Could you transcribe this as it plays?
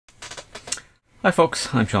Hi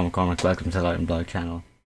folks, I'm Sean McCormick, welcome to the Light and Blog channel.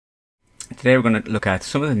 Today we're going to look at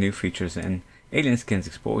some of the new features in Alien Skins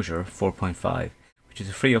Exposure 4.5, which is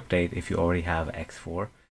a free update if you already have X4,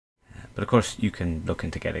 but of course you can look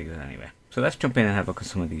into getting it anyway. So let's jump in and have a look at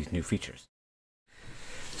some of these new features.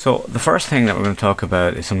 So the first thing that we're going to talk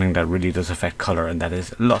about is something that really does affect colour, and that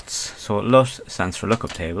is LUTs. So LUT stands for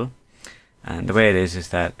Lookup Table, and the way it is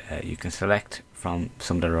that you can select from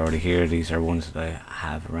some that are already here. These are ones that I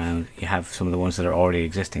have around. You have some of the ones that are already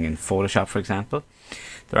existing in Photoshop, for example.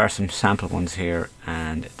 There are some sample ones here,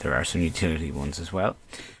 and there are some utility ones as well.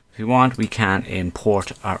 If we want, we can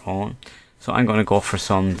import our own. So I'm going to go for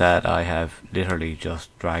some that I have literally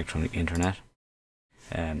just dragged from the internet.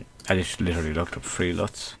 I just literally looked up free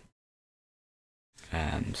LUTs.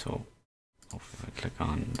 So hopefully if I click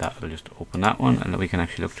on that, it'll just open that one, and then we can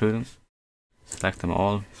actually look through them. Select them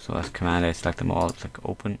all, so that's Command A, select them all, click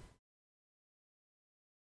open.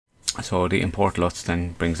 So the import LUTs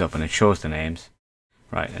then brings up and it shows the names,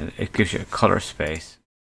 right, and it gives you a color space.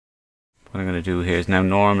 What I'm going to do here is, now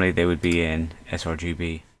normally they would be in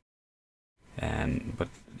sRGB, but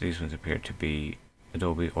these ones appear to be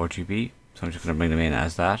Adobe RGB, so I'm just going to bring them in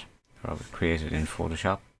as that, or I'll create it in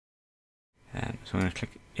Photoshop. So I'm going to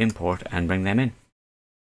click import and bring them in.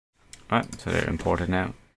 Right, so they're imported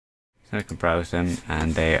now. So I can browse them,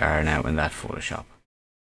 and they are now in that Photoshop.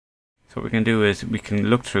 So what we can do is we can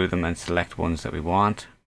look through them and select ones that we want.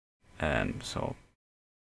 So I'm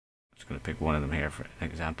just going to pick one of them here for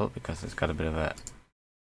example, because it's got a bit of a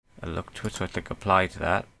look to it. So I click apply to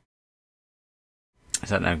that. So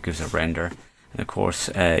that now gives a render, and of course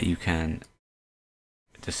you can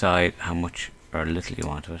decide how much or little you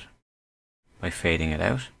want of it by fading it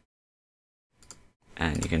out.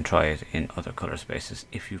 And you can try it in other color spaces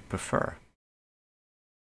if you prefer.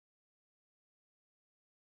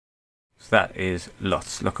 So that is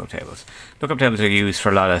LUTs, lookup tables. Lookup tables are used for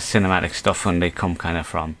a lot of cinematic stuff when they come kind of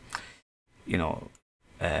from, you know,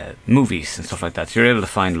 movies and stuff like that. So you're able to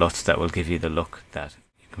find LUTs that will give you the look that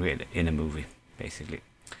you create in a movie, basically.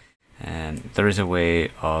 And there is a way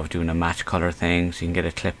of doing a match color thing, so you can get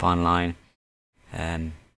a clip online.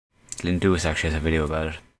 Lynn Dewis actually has a video about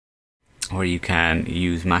it, where you can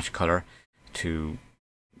use match color to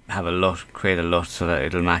have a LUT, create a LUT so that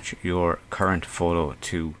it'll match your current photo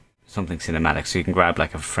to something cinematic. So you can grab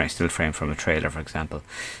like a still frame from a trailer, for example,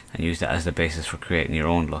 and use that as the basis for creating your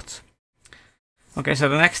own LUTs. Okay, so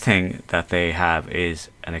the next thing that they have is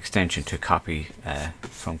an extension to copy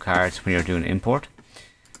from cards when you're doing import.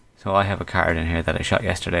 So I have a card in here that I shot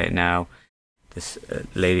yesterday. Now this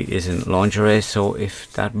lady is in lingerie, so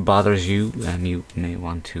if that bothers you, you may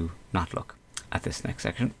want to not look at this next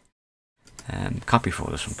section. Copy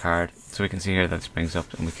photos from card. So we can see here that this brings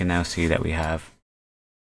up, and we can now see that we have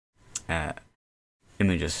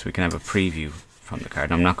images. We can have a preview from the card.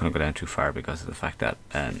 Now, I'm not going to go down too far because of the fact that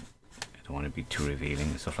I don't want to be too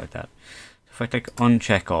revealing and stuff like that. So if I click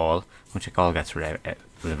uncheck all gets rid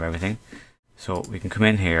of everything. So we can come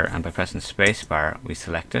in here, and by pressing space bar we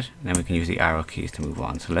select it, and then we can use the arrow keys to move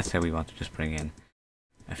on. So let's say we want to just bring in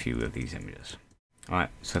a few of these images.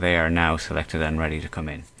 Alright, so they are now selected and ready to come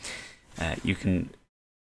in. You can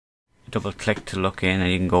double click to look in,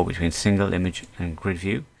 and you can go between single image and grid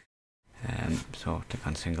view. So click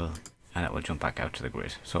on single, and it will jump back out to the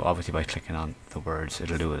grid. So obviously by clicking on the words,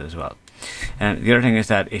 it'll do it as well. And the other thing is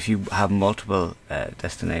that if you have multiple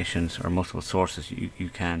destinations or multiple sources, you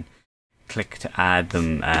can click to add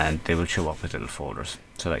them, and they will show up as little folders,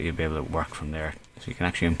 so that you'll be able to work from there. So you can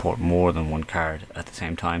actually import more than one card at the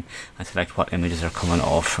same time and select what images are coming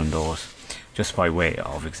off from those, just by way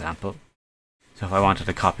of example. So if I wanted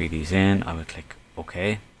to copy these in, I would click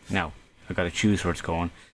OK. Now I've got to choose where it's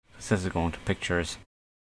going. It says it's going to pictures,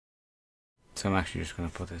 so I'm actually just going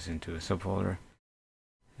to put this into a subfolder,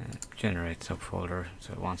 generate subfolder.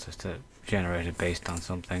 So it wants us to generate it based on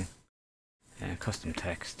something, custom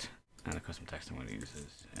text, and the custom text I'm going to use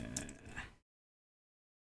is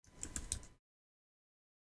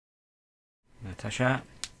Natasha.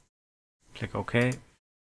 Click OK,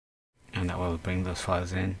 and that will bring those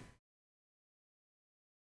files in.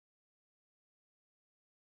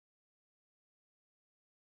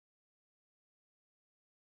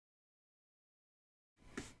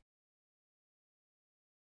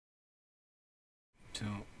 So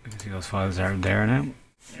you can see those files are there now.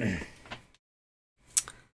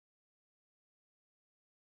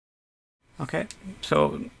 Okay,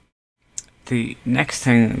 so the next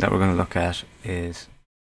thing that we're going to look at is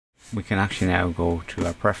we can actually now go to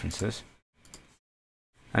our preferences,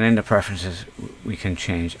 and in the preferences we can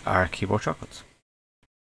change our keyboard shortcuts.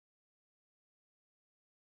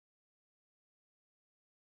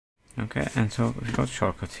 Okay, and so if you go to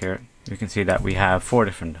shortcuts here, you can see that we have 4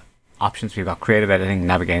 different options. We've got creative editing,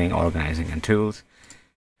 navigating, organizing, and tools.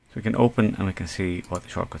 So we can open and we can see what the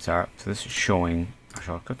shortcuts are. So this is showing our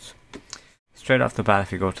shortcuts. Straight off the bat,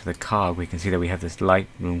 if you go to the cog, we can see that we have this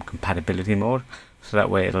Lightroom compatibility mode. So that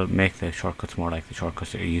way it'll make the shortcuts more like the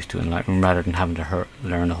shortcuts that you're used to in Lightroom, rather than having to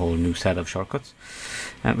learn a whole new set of shortcuts.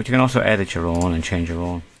 But you can also edit your own and change your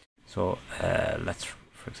own. So let's,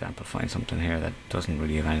 for example, find something here that doesn't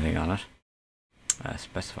really have anything on it.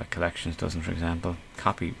 Specify collections doesn't, for example.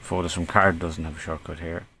 Copy photos from card doesn't have a shortcut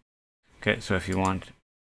here. Okay, so if you want,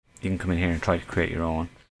 you can come in here and try to create your own.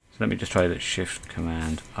 So let me just try the Shift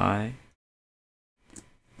Command I.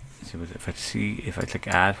 See if I click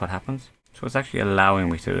add, what happens. So it's actually allowing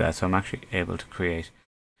me to do that. So I'm actually able to create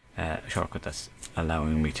a shortcut that's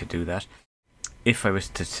allowing me to do that. If I was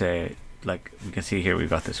to say, like we can see here, we've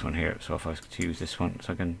got this one here. So if I was to use this one,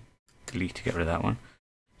 so I can delete to get rid of that one.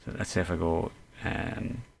 So let's say if I go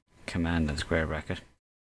command and square bracket,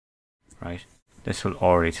 right? This will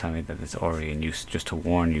already tell me that it's already in use, just to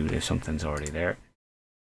warn you if something's already there.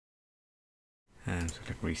 And so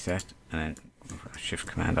click reset, and then Shift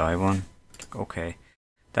Command I1, click OK.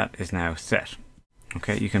 That is now set.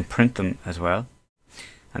 Okay, you can print them as well.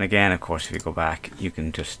 And again, of course, if you go back, you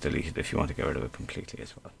can just delete it if you want to get rid of it completely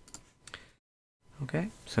as well. Okay,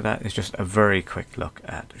 so that is just a very quick look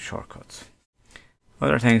at shortcuts.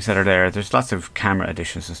 Other things that are there, there's lots of camera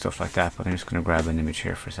additions and stuff like that, but I'm just going to grab an image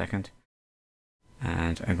here for a second.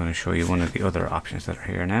 And I'm going to show you one of the other options that are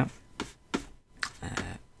here now.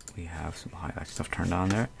 We have some highlight stuff turned on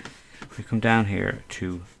there. If we come down here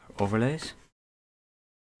to overlays,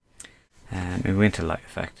 and we go into light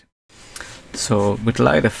effect. So with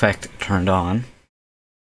light effect turned on,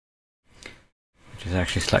 which is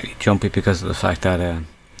actually slightly jumpy because of the fact that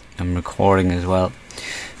I'm recording as well,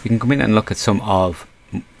 you can come in and look at some of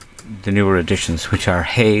the newer additions, which are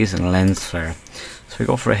Haze and Lens Fur. So we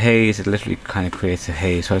go for a haze, it literally kind of creates a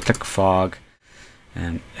haze. So I click fog,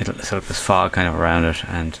 and it'll set up this fog kind of around it,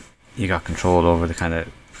 and you got control over the kind of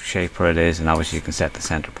shape where it is, and obviously you can set the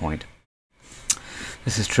center point.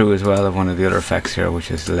 This is true as well of one of the other effects here, which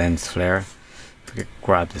is lens flare. If we could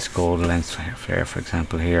grab this gold lens flare, for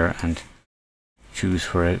example, here, and choose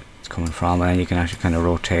where it's coming from, and then you can actually kind of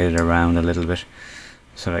rotate it around a little bit,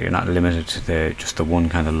 so that you're not limited to just the one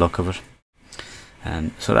kind of look of it.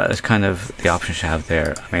 And so that is kind of the options you have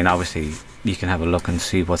there. I mean, obviously you can have a look and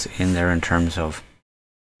see what's in there in terms of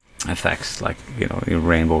effects, like, you know, your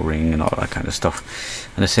rainbow ring and all that kind of stuff.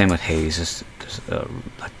 And the same with hazes. There's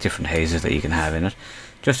like different hazes that you can have in it,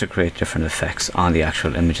 just to create different effects on the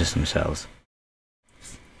actual images themselves.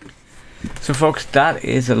 So folks, that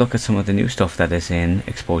is a look at some of the new stuff that is in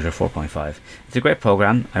Exposure 4.5. It's a great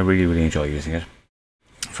program. I really enjoy using it.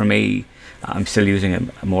 For me, I'm still using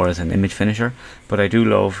it more as an image finisher, but I do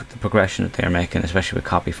love the progression that they're making, especially with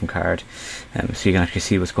copy from card, so you can actually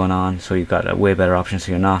see what's going on. So you've got a way better option,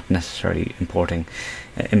 so you're not necessarily importing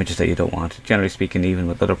images that you don't want. Generally speaking, even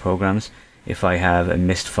with other programs, if I have a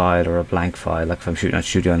missed file or a blank file, like if I'm shooting at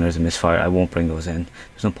Studio and there's a missed file, I won't bring those in.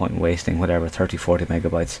 There's no point in wasting whatever 30-40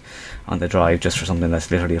 megabytes on the drive just for something that's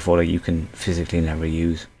literally a photo you can physically never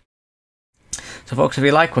use. So folks, if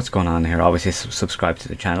you like what's going on here, obviously subscribe to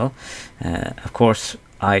the channel. Of course,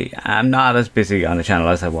 I am not as busy on the channel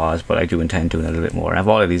as I was, but I do intend doing a little bit more. I have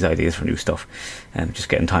all of these ideas for new stuff, and just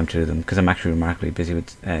getting time to do them because I'm actually remarkably busy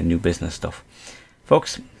with new business stuff.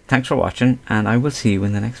 Folks, thanks for watching, and I will see you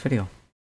in the next video.